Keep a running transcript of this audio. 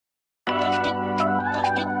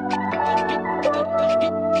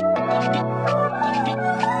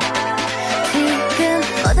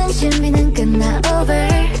준비는 끝나 over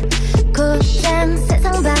곧장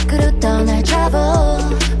세상 밖으로 떠날 travel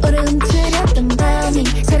오래 움츠렸던 밤이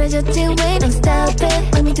사라졌지 we don't stop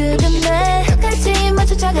it 마음이 두근대 똑같이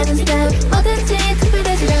맞춰져가는 step 뭐든지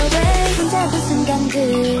특별해지려 왜 혼자 그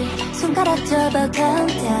순간들 손가락 접어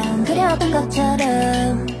countdown 그려본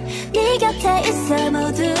것처럼 네 곁에 있어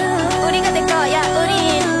모두 우리가 될 거야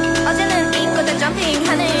우린 어제는 잊고도 점핑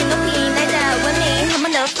하늘 높이 날자 원리 한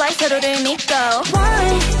번 더 fly 서로를 믿고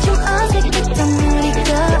Why 좀 어색했던 우리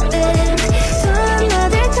걸음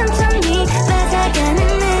손너들 천천히 맞아가는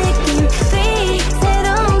느낌 Free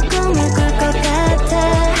새로운 꿈을 꿀 것 같아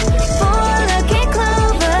Four lucky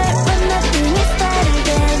clover But nothing is better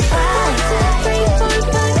than 5, 2, 3, 4,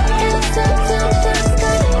 5 Hands up to the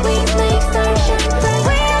sky We make stars shine bright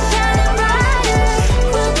We are shining brighter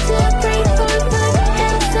 1, 2, 3, 4, 5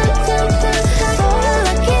 Hands up to the sky Four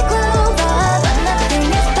lucky clover But nothing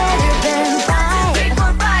is better than 5 3,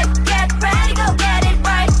 4, 5 Get ready go get it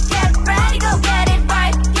right Get ready go get it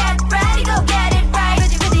right Get ready go get it right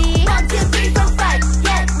Ready 1, 2, 3, 4, 5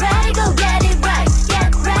 Get ready go get it right Get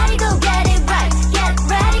ready go get it right Get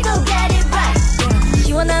ready go get it right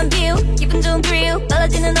시원한 뷰 기분 좋은 thrill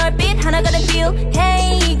떨어지는 얼빛 하나가 된 feel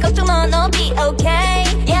Hey 걱정 마 no be okay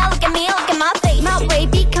Yeah look at me look at my face My way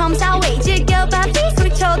becomes our way 즐겨봐 face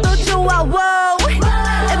소리쳐도 좋아 wow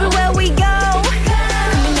Everywhere we go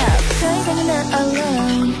Coming up 더 이상은 not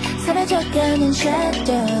alone 사라져가는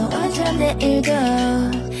shadow 오늘처럼 내일도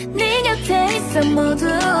네 곁에 있어 모두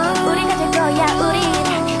우리가 될 거야 우린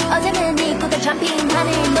어제는 잊고도 jumping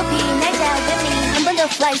하늘 높이 날자 with me 한 번 더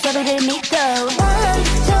fly 서로를 믿고 One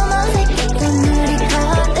좀 어색했던 우리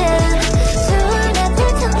걸음 손가락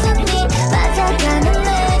천천히 맞아가는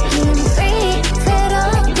느낌 Free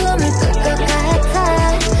새로운 꿈을 꿀 것 같아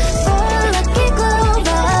Four lucky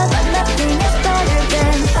clover But nothing is better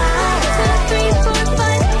than 5, 2, 3, 4,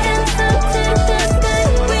 5 Hands up to the sky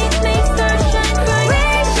We make stars shine bright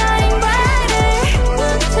We're shining brighter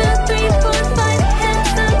 1, 2, 3, 4, 5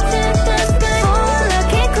 Hands up to the sky Four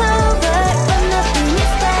lucky clover But nothing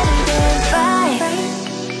is better than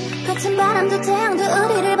 5 거친 바람도 태양도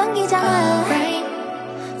우리를 반기잖아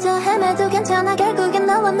저 헤매도 괜찮아 결국엔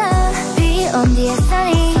너와 나 Be on the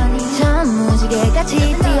sunny 전 무지개같이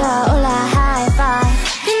뛰어